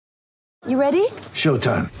You ready?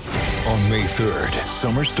 Showtime. On May 3rd,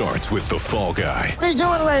 summer starts with The Fall Guy. Let's do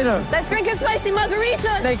it later. Let's drink a spicy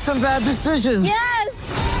margarita. Make some bad decisions. Yes!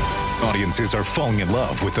 Audiences are falling in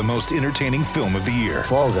love with the most entertaining film of the year.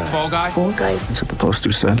 Fall Guy. Fall Guy? Fall guy. That's what the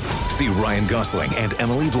poster said. See Ryan Gosling and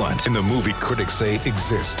Emily Blunt in the movie critics say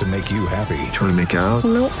exists to make you happy. Trying to make it out?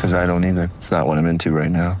 Nope. Because I don't either. It's not what I'm into right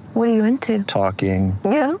now. What are you into? Talking.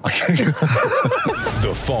 Yeah.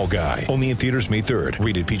 The Fall Guy. Only in theaters May 3rd.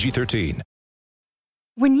 Rated PG-13.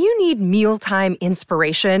 When you need mealtime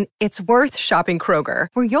inspiration, it's worth shopping Kroger,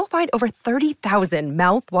 where you'll find over 30,000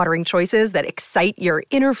 mouth-watering choices that excite your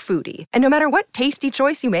inner foodie. And no matter what tasty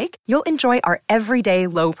choice you make, you'll enjoy our everyday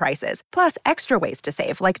low prices, plus extra ways to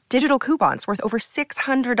save, like digital coupons worth over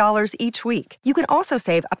 $600 each week. You can also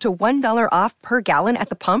save up to $1 off per gallon at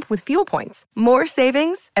the pump with fuel points. More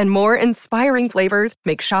savings and more inspiring flavors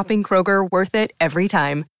make shopping Kroger worth it every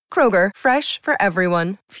time. Kroger, fresh for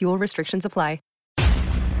everyone. Fuel restrictions apply.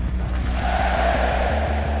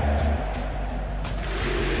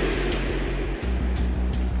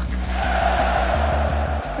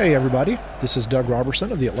 Hey everybody, this is Doug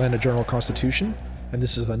Robertson of the Atlanta Journal-Constitution, and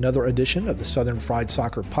this is another edition of the Southern Fried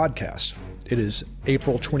Soccer Podcast. It is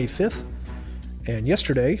April 25th, and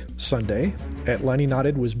yesterday, Sunday, Atlanta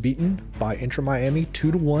United was beaten by Inter Miami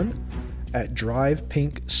 2-1 at Drive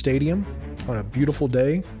Pink Stadium on a beautiful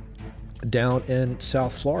day down in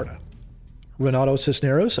South Florida. Ronaldo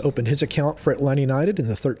Cisneros opened his account for Atlanta United in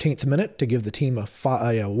the 13th minute to give the team a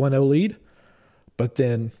 1-0 lead, but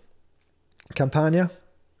then Campagna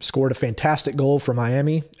scored a fantastic goal for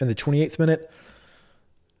Miami in the 28th minute.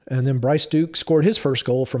 And then Bryce Duke scored his first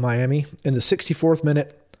goal for Miami in the 64th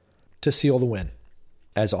minute to seal the win.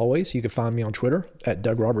 As always, you can find me on Twitter at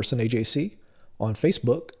Doug Robertson AJC, on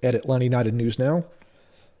Facebook at Atlanta United News Now.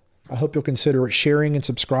 I hope you'll consider sharing and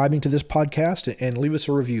subscribing to this podcast and leave us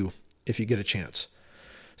a review if you get a chance.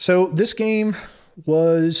 So this game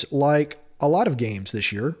was like a lot of games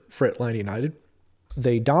this year for Atlanta United.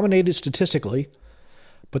 They dominated statistically,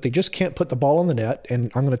 but they just can't put the ball on the net. And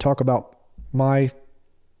I'm going to talk about my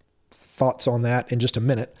thoughts on that in just a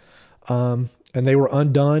minute. And they were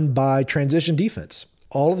undone by transition defense.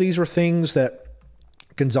 All of these are things that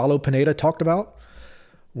Gonzalo Pineda talked about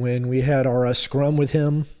when we had our scrum with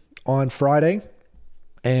him on Friday.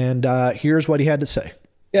 And here's what he had to say.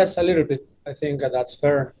 Yes, a little bit. I think that's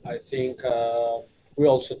fair. I think we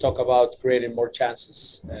also talk about creating more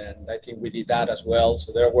chances, and I think we did that as well.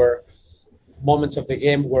 So there were moments of the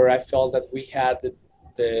game where I felt that we had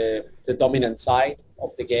the dominant side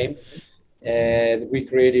of the game, and we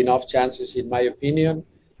created enough chances, in my opinion.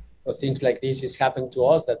 But things like this is happening to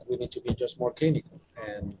us that we need to be just more clinical.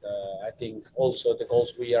 And I think also the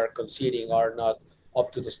goals we are conceding are not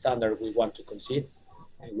up to the standard we want to concede,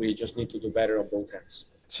 and we just need to do better on both ends.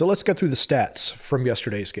 So let's go through the stats from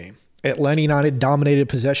yesterday's game. Atlanta United dominated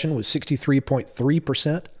possession with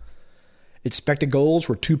 63.3%. Expected goals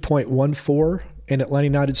were 2.14 in Atlanta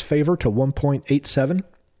United's favor to 1.87.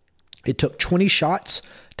 It took 20 shots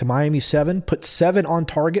to Miami's 7, put 7 on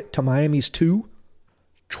target to Miami's 2,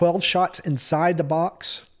 12 shots inside the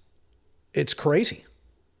box. It's crazy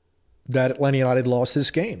that Atlanta United lost this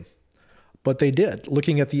game, but they did.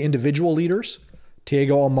 Looking at the individual leaders,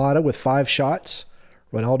 Thiago Almada with 5 shots,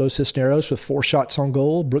 Ronaldo Cisneros with 4 shots on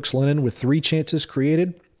goal, Brooks Lennon with 3 chances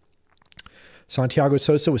created, Santiago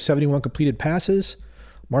Sosa with 71 completed passes,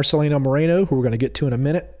 Marcelino Moreno, who we're going to get to in a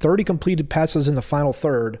minute, 30 completed passes in the final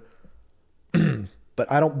third, but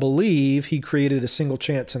I don't believe he created a single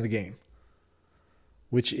chance in the game,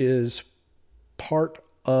 which is part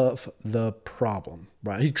of the problem,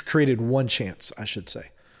 right? He created 1 chance, I should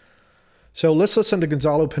say. So let's listen to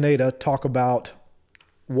Gonzalo Pineda talk about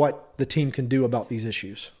what the team can do about these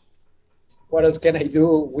issues. What else can I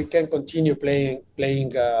do? We can continue playing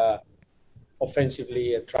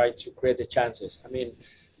offensively and try to create the chances. I mean,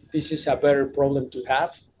 this is a better problem to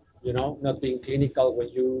have, not being clinical when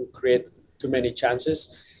you create too many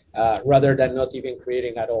chances, rather than not even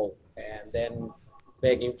creating at all. And then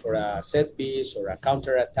begging for a set piece or a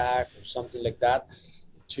counter attack or something like that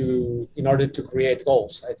in order to create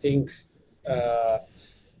goals. I think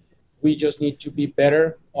we just need to be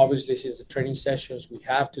better. Obviously, since the training sessions, we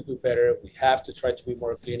have to do better. We have to try to be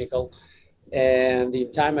more clinical. And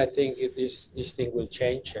in time, I think this thing will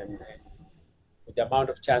change. And with the amount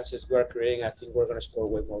of chances we're creating, I think we're going to score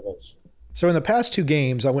way more goals. So in the past 2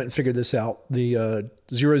 games, I went and figured this out. The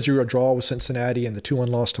 0-0 draw with Cincinnati and the 2-1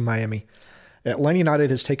 loss to Miami. Atlanta United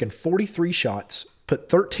has taken 43 shots, put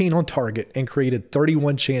 13 on target, and created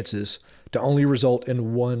 31 chances to only result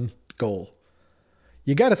in 1 goal.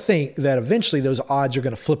 You got to think that eventually those odds are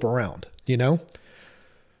going to flip around,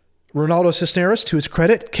 Ronaldo Cisneros, to his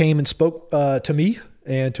credit, came and spoke to me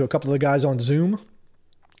and to a couple of the guys on Zoom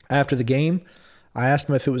after the game. I asked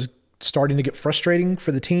him if it was starting to get frustrating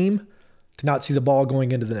for the team to not see the ball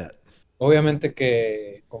going into the net.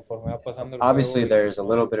 Obviously, there's a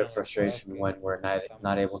little bit of frustration when we're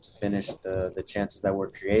not able to finish the chances that we're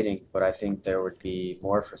creating, but I think there would be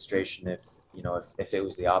more frustration if it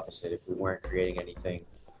was the opposite, if we weren't creating anything,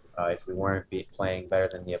 if we weren't playing better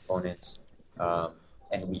than the opponents,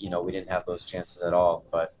 and we didn't have those chances at all.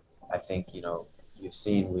 But I think you've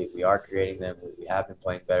seen we are creating them. We have been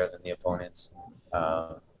playing better than the opponents,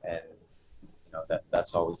 and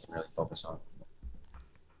that's all we can really focus on.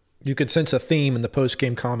 You could sense a theme in the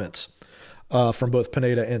post-game comments from both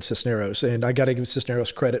Pineda and Cisneros. And I got to give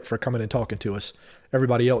Cisneros credit for coming and talking to us.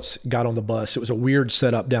 Everybody else got on the bus. It was a weird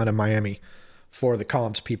setup down in Miami for the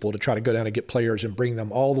comms people to try to go down and get players and bring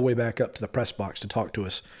them all the way back up to the press box to talk to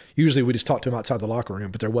us. Usually we just talk to them outside the locker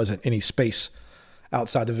room, but there wasn't any space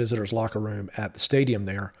outside the visitors' locker room at the stadium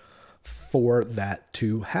there for that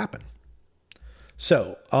to happen.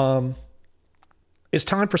 So it's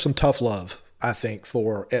time for some tough love, I think,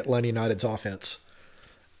 for Atlanta United's offense.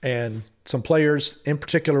 And some players, in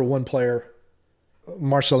particular one player,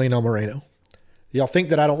 Marcelino Moreno. Y'all think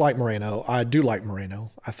that I don't like Moreno. I do like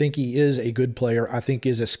Moreno. I think he is a good player. I think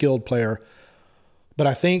he's a skilled player. But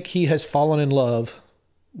I think he has fallen in love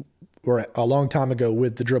a long time ago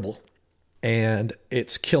with the dribble. And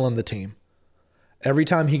it's killing the team. Every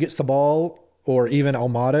time he gets the ball, or even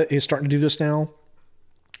Almada is starting to do this now,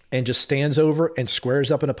 and just stands over and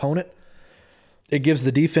squares up an opponent, it gives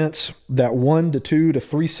the defense that 1 to 2 to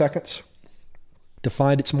 3 seconds to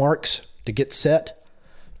find its marks, to get set,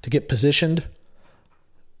 to get positioned,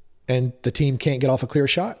 and the team can't get off a clear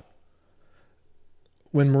shot.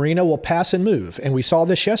 When Moreno will pass and move, and we saw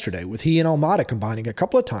this yesterday with he and Almada combining a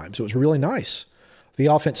couple of times, it was really nice. The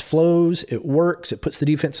offense flows, it works, it puts the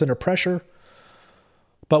defense under pressure.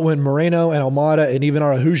 But when Moreno and Almada and even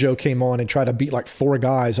Araujo came on and tried to beat like 4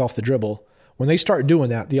 guys off the dribble, when they start doing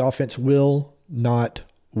that, the offense will not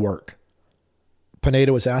work.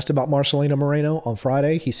 Pineda was asked about Marcelino Moreno on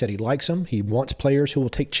Friday. He said he likes him. He wants players who will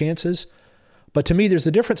take chances. But to me, there's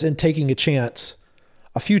a difference in taking a chance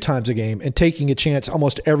a few times a game and taking a chance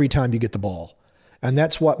almost every time you get the ball. And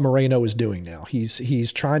that's what Moreno is doing now.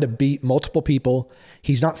 He's trying to beat multiple people.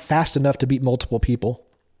 He's not fast enough to beat multiple people.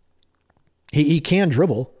 He can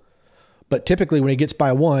dribble, but typically when he gets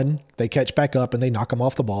by one, they catch back up and they knock him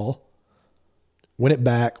off the ball, win it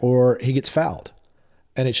back, or he gets fouled.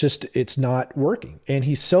 And it's not working. And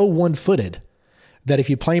he's so one-footed that if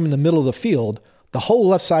you play him in the middle of the field, the whole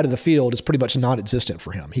left side of the field is pretty much non-existent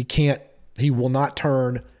for him. He will not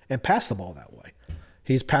turn and pass the ball that way.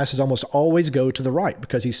 His passes almost always go to the right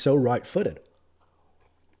because he's so right-footed.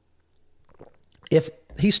 If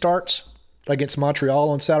he starts against Montreal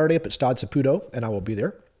on Saturday up at Stade Saputo, and I will be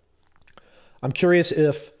there, I'm curious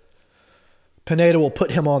if Pineda will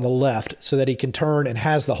put him on the left so that he can turn and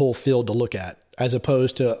has the whole field to look at, as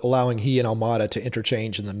opposed to allowing he and Almada to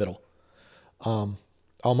interchange in the middle.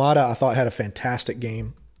 Almada, I thought, had a fantastic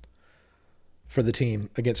game for the team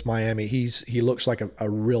against Miami. He looks like a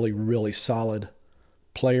really, really solid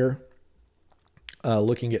player.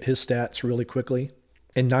 Looking at his stats really quickly.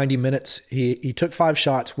 In 90 minutes, he took 5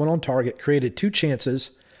 shots, went on target, created 2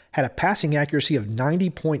 chances, had a passing accuracy of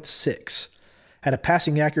 90.6, had a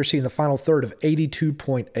passing accuracy in the final third of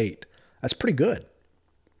 82.8. That's pretty good,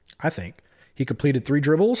 I think. He completed 3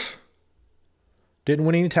 dribbles, didn't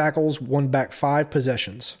win any tackles, won back 5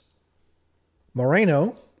 possessions.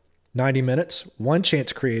 Moreno, 90 minutes, 1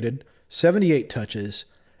 chance created, 78 touches,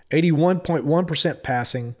 81.1%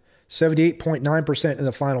 passing, 78.9% in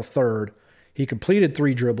the final third. He completed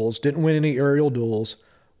 3 dribbles, didn't win any aerial duels,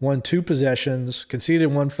 won 2 possessions,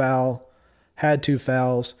 conceded 1 foul, had 2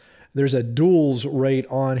 fouls. There's a duels rate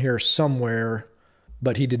on here somewhere,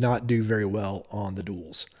 but he did not do very well on the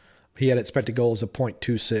duels. He had expected goals of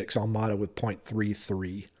 0.26, Almada with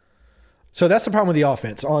 0.33. So that's the problem with the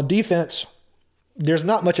offense. On defense, there's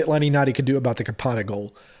not much Atlanta United could do about the Campana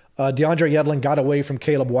goal. DeAndre Yedlin got away from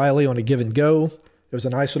Caleb Wiley on a give and go. It was a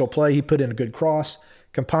nice little play. He put in a good cross.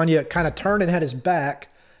 Campana kind of turned and had his back,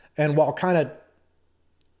 and while kind of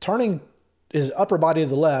turning his upper body to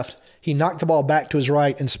the left, he knocked the ball back to his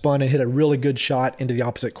right and spun and hit a really good shot into the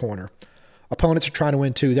opposite corner. Opponents are trying to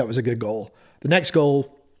win too. That was a good goal. The next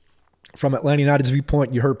goal, from Atlanta United's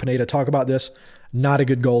viewpoint, you heard Pineda talk about this, not a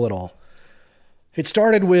good goal at all. It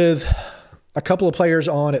started with a couple of players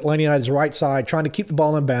on Atlanta United's right side trying to keep the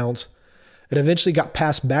ball in bounds. It eventually got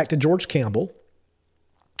passed back to George Campbell.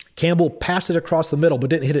 Campbell passed it across the middle but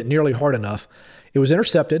didn't hit it nearly hard enough. It was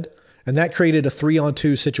intercepted, And that created a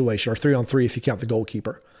 3-on-2 situation, or 3-on-3 if you count the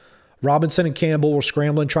goalkeeper. Robinson and Campbell were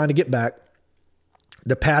scrambling, trying to get back.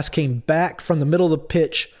 The pass came back from the middle of the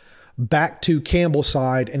pitch back to Campbell's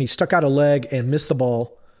side, and he stuck out a leg and missed the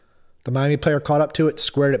ball. The Miami player caught up to it,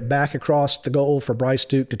 squared it back across the goal for Bryce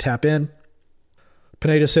Duke to tap in.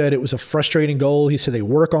 Pineda said it was a frustrating goal. He said they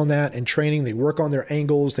work on that in training. They work on their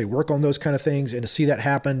angles. They work on those kind of things. And to see that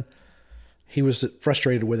happen, he was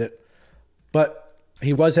frustrated with it. But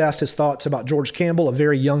he was asked his thoughts about George Campbell, a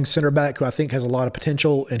very young center back who I think has a lot of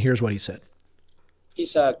potential. And here's what he said.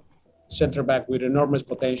 He's a center back with enormous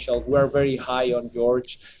potential. We're very high on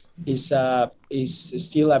George. He's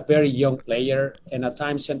still a very young player, and at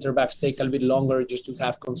times center backs take a little bit longer just to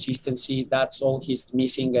have consistency. That's all he's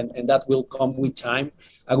missing, and that will come with time,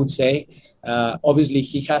 I would say. Obviously,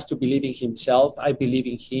 he has to believe in himself. I believe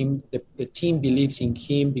in him. The team believes in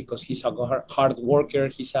him because he's a hard worker.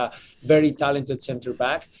 He's a very talented center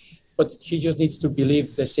back. But he just needs to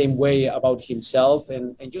believe the same way about himself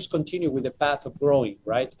and just continue with the path of growing,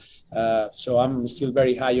 right? So I'm still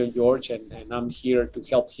very high on George, and I'm here to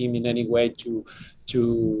help him in any way to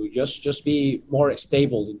just be more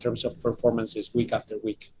stable in terms of performances week after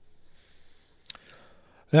week.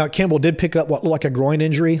 Now, Campbell did pick up what looked like a groin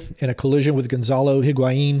injury in a collision with Gonzalo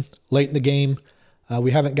Higuain late in the game. We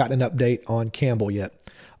haven't gotten an update on Campbell yet.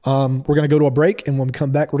 We're going to go to a break, and when we come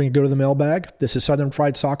back, we're going to go to the mailbag. This is Southern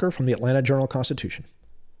Fried Soccer from the Atlanta Journal-Constitution.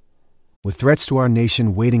 With threats to our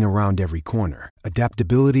nation waiting around every corner,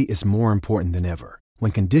 adaptability is more important than ever.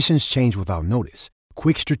 When conditions change without notice,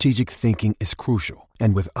 quick strategic thinking is crucial.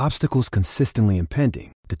 And with obstacles consistently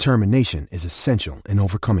impending, determination is essential in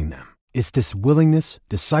overcoming them. It's this willingness,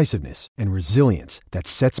 decisiveness, and resilience that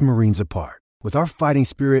sets Marines apart. With our fighting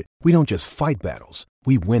spirit, we don't just fight battles,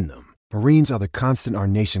 we win them. Marines are the constant our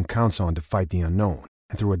nation counts on to fight the unknown.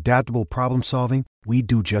 And through adaptable problem solving, we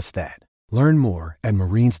do just that. Learn more at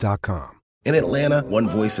Marines.com. In Atlanta, one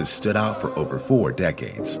voice has stood out for over 4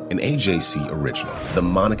 decades. An AJC original, The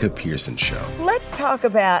Monica Pearson Show. Let's talk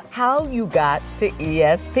about how you got to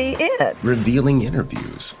ESPN. Revealing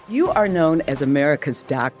interviews. You are known as America's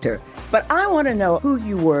doctor, but I want to know who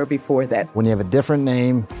you were before that. When you have a different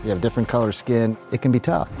name, you have different color skin, it can be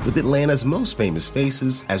tough. With Atlanta's most famous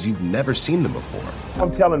faces as you've never seen them before.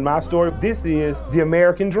 I'm telling my story. This is the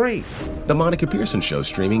American dream. The Monica Pearson Show,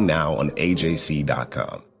 streaming now on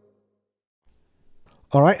AJC.com.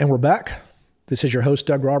 All right, and we're back. This is your host,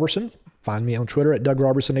 Doug Robertson. Find me on Twitter at Doug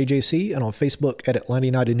Robertson AJC and on Facebook at Atlanta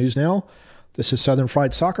United News Now. This is Southern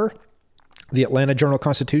Fried Soccer. The Atlanta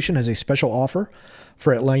Journal-Constitution has a special offer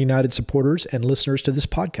for Atlanta United supporters and listeners to this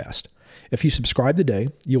podcast. If you subscribe today,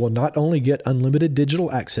 you will not only get unlimited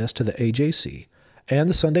digital access to the AJC and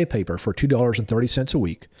the Sunday paper for $2.30 a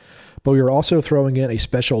week, but we are also throwing in a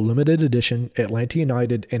special limited edition Atlanta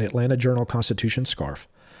United and Atlanta Journal-Constitution scarf.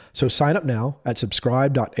 So sign up now at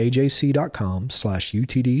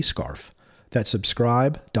subscribe.ajc.com/UTD scarf. That's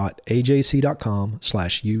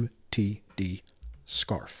subscribe.ajc.com/UTD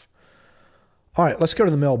scarf. All right, let's go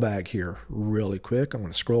to the mailbag here really quick. I'm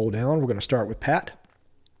going to scroll down. We're going to start with Pat,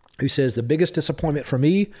 who says, the biggest disappointment for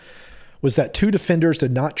me was that 2 defenders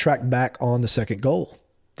did not track back on the second goal.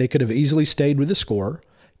 They could have easily stayed with the scorer.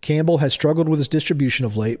 Campbell has struggled with his distribution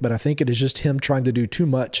of late, but I think it is just him trying to do too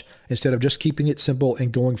much instead of just keeping it simple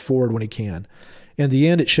and going forward when he can. In the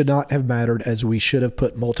end, it should not have mattered, as we should have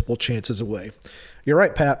put multiple chances away. You're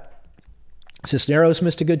right, Pat. Cisneros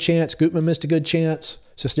missed a good chance. Gutman missed a good chance.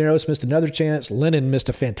 Cisneros missed another chance. Lennon missed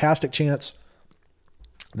a fantastic chance.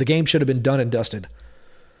 The game should have been done and dusted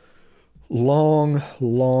long,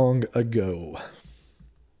 long ago.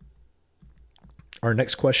 Our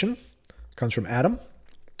next question comes from Adam,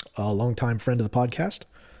 a longtime friend of the podcast.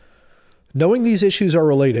 Knowing these issues are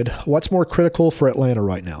related, what's more critical for Atlanta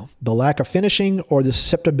right now? The lack of finishing or the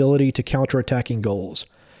susceptibility to counterattacking goals?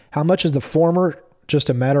 How much is the former just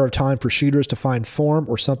a matter of time for shooters to find form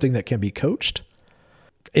or something that can be coached?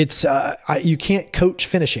 It's you can't coach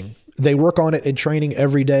finishing. They work on it in training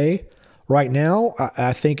every day. Right now,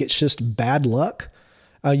 I think it's just bad luck.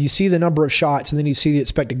 You see the number of shots and then you see the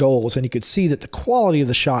expected goals, and you could see that the quality of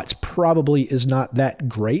the shots probably is not that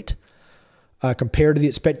great compared to the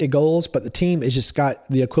expected goals, but the team has just got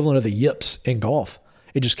the equivalent of the yips in golf.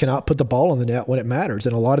 It just cannot put the ball in the net when it matters.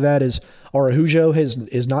 And a lot of that is Araujo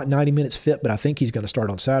is not 90 minutes fit, but I think he's going to start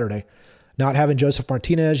on Saturday. Not having Joseph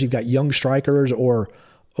Martinez, you've got young strikers or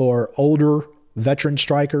older veteran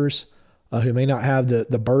strikers who may not have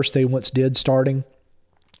the burst they once did starting.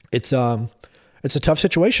 It's a tough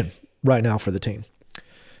situation right now for the team.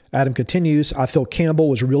 Adam continues, I feel Campbell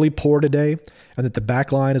was really poor today and that the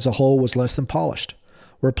back line as a whole was less than polished.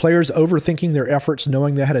 Were players overthinking their efforts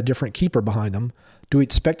knowing they had a different keeper behind them? Do we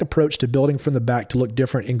expect the approach to building from the back to look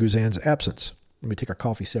different in Guzan's absence? Let me take a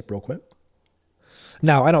coffee sip real quick.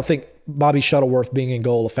 Now, I don't think Bobby Shuttleworth being in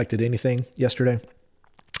goal affected anything yesterday.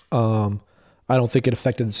 I don't think it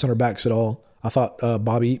affected the center backs at all. I thought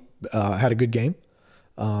Bobby had a good game.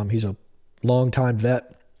 He's a longtime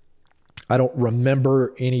vet. I don't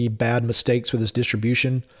remember any bad mistakes with his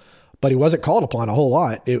distribution, but he wasn't called upon a whole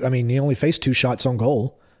lot. He only faced 2 shots on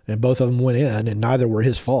goal, and both of them went in, and neither were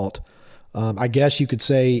his fault. I guess you could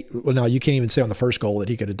say, well, no, you can't even say on the first goal that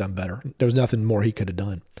he could have done better. There was nothing more he could have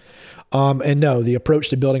done. And no, the approach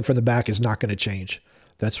to building from the back is not going to change.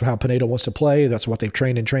 That's how Pineda wants to play. That's what they've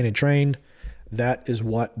trained. That is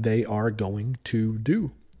what they are going to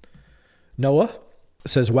do. Noah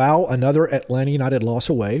says, wow, another Atlanta United loss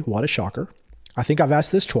away. What a shocker. I think I've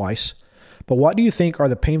asked this twice, but what do you think are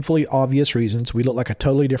the painfully obvious reasons we look like a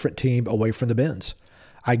totally different team away from the bins?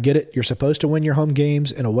 I get it. You're supposed to win your home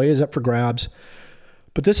games and away is up for grabs,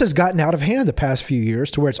 but this has gotten out of hand the past few years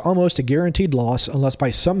to where it's almost a guaranteed loss unless by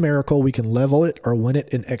some miracle we can level it or win it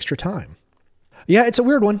in extra time. Yeah, it's a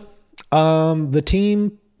weird one. The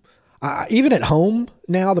team, even at home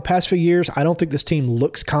now, the past few years, I don't think this team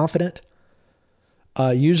looks confident.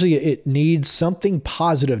 Usually it needs something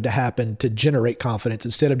positive to happen to generate confidence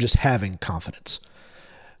instead of just having confidence.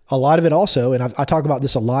 A lot of it also, and I talk about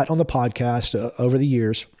this a lot on the podcast over the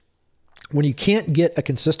years, when you can't get a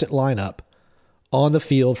consistent lineup on the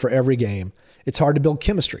field for every game, it's hard to build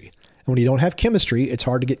chemistry. And when you don't have chemistry, it's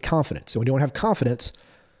hard to get confidence. And when you don't have confidence,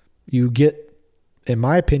 you get, in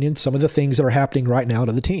my opinion, some of the things that are happening right now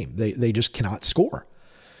to the team. They just cannot score.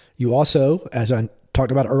 You also, as I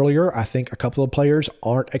talked about earlier, I think a couple of players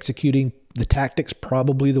aren't executing the tactics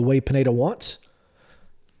probably the way Pineda wants.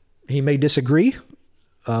 He may disagree.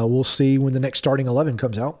 We'll see when the next starting 11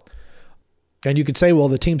 comes out. And you could say, well,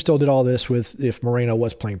 the team still did all this if Moreno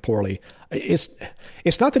was playing poorly. It's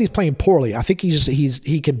not that he's playing poorly. I think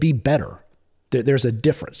he can be better. There's a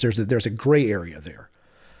difference. There's a gray area there.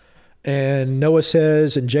 And Noah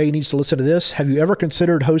says, and Jay needs to listen to this, have you ever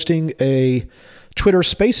considered hosting a Twitter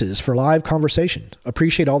Spaces for live conversation?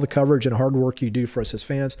 Appreciate all the coverage and hard work you do for us as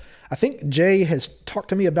fans. I think Jay has talked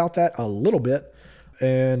to me about that a little bit,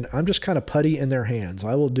 and I'm just kind of putty in their hands.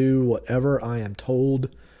 I will do whatever I am told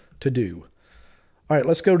to do. All right,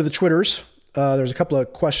 let's go to the Twitters. There's a couple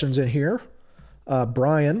of questions in here.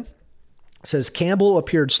 Brian says, Campbell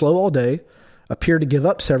appeared slow all day, appeared to give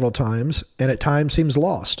up several times, and at times seems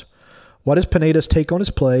lost. What is Pineda's take on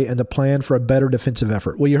his play and the plan for a better defensive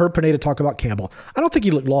effort? Well, you heard Pineda talk about Campbell. I don't think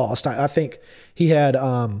he looked lost. I think he had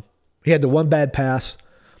the one bad pass.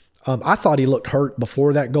 I thought he looked hurt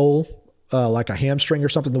before that goal, like a hamstring or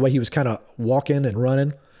something, the way he was kind of walking and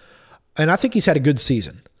running. And I think he's had a good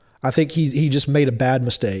season. I think he just made a bad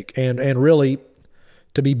mistake. And really,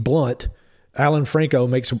 to be blunt, Alan Franco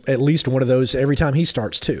makes at least one of those every time he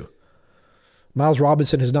starts too. Miles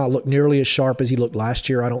Robinson has not looked nearly as sharp as he looked last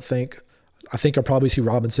year, I don't think. I think I'll probably see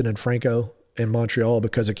Robinson and Franco in Montreal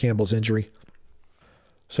because of Campbell's injury.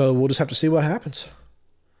 So we'll just have to see what happens.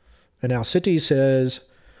 And now City says,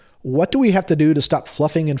 what do we have to do to stop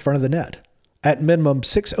fluffing in front of the net? At minimum,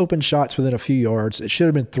 6 open shots within a few yards. It should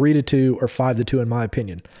have been 3-2 or 5-2 in my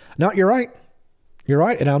opinion. Now, you're right. You're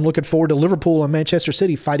right. And I'm looking forward to Liverpool and Manchester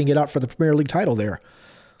City fighting it out for the Premier League title there.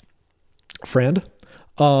 Friend.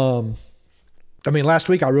 Last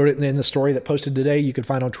week I wrote it in the story that posted today. You can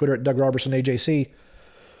find on Twitter at Doug Robertson AJC.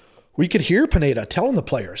 We could hear Pineda telling the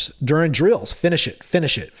players during drills, finish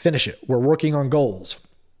it. We're working on goals.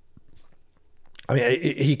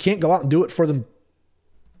 He can't go out and do it for them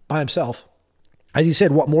by himself. As he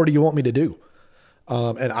said, what more do you want me to do?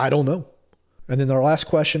 And I don't know. And then our last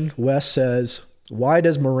question, Wes says, why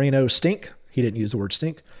does Moreno stink? He didn't use the word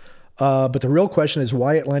stink. But the real question is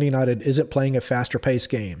why Atlanta United isn't playing a faster paced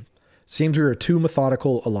game. Seems we are too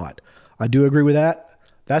methodical a lot. I do agree with that.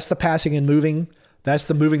 That's the passing and moving. That's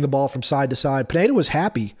the moving the ball from side to side. Pineda was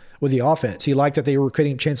happy with the offense. He liked that they were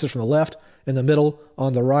creating chances from the left, in the middle,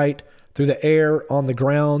 on the right, through the air, on the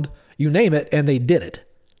ground, you name it, and they did it.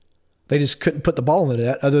 They just couldn't put the ball in the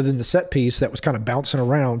net other than the set piece that was kind of bouncing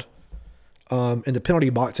around in the penalty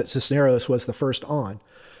box that Cisneros was the first on.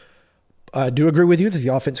 I do agree with you that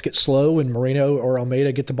the offense gets slow when Moreno or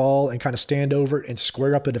Almeida get the ball and kind of stand over it and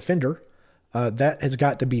square up a defender. That has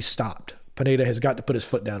got to be stopped. Pineda has got to put his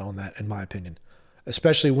foot down on that, in my opinion,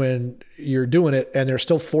 especially when you're doing it and there's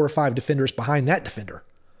still 4 or 5 defenders behind that defender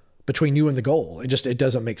between you and the goal. It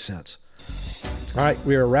doesn't make sense. All right,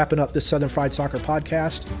 we are wrapping up this Southern Fried Soccer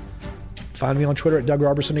podcast. Find me on Twitter at Doug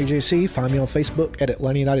Robertson AJC. Find me on Facebook at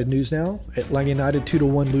Atlanta United News Now. Atlanta United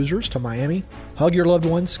 2-1 losers to Miami. Hug your loved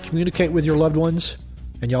ones, communicate with your loved ones,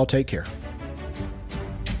 and y'all take care.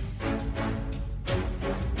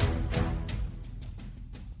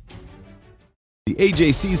 The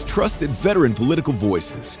AJC's trusted veteran political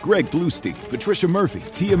voices, Greg Bluestein, Patricia Murphy,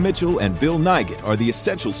 Tia Mitchell, and Bill Nygut, are the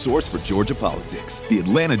essential source for Georgia politics. The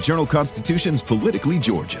Atlanta Journal-Constitution's Politically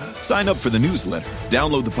Georgia. Sign up for the newsletter,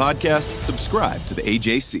 download the podcast, subscribe to the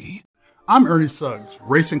AJC. I'm Ernie Suggs,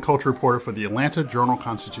 race and culture reporter for the Atlanta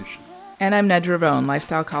Journal-Constitution. And I'm Nedra Ravone,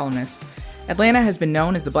 lifestyle columnist. Atlanta has been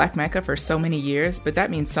known as the Black Mecca for so many years, but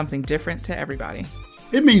that means something different to everybody.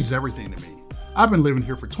 It means everything to me. I've been living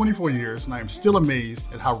here for 24 years, and I am still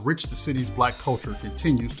amazed at how rich the city's Black culture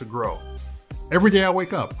continues to grow. Every day I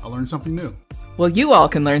wake up, I learn something new. Well, you all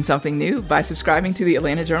can learn something new by subscribing to the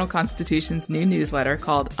Atlanta Journal-Constitution's new newsletter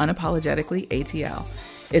called Unapologetically ATL.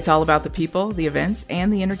 It's all about the people, the events,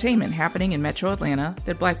 and the entertainment happening in Metro Atlanta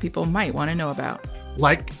that Black people might want to know about.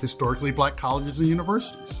 Like historically Black colleges and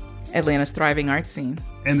universities. Atlanta's thriving art scene.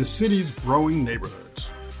 And the city's growing neighborhoods.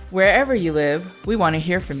 Wherever you live, we want to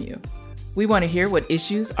hear from you. We want to hear what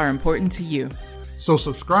issues are important to you. So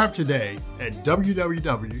subscribe today at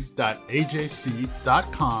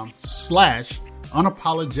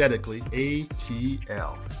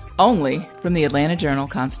www.ajc.com/unapologeticallyatl. Only from the Atlanta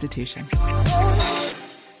Journal-Constitution.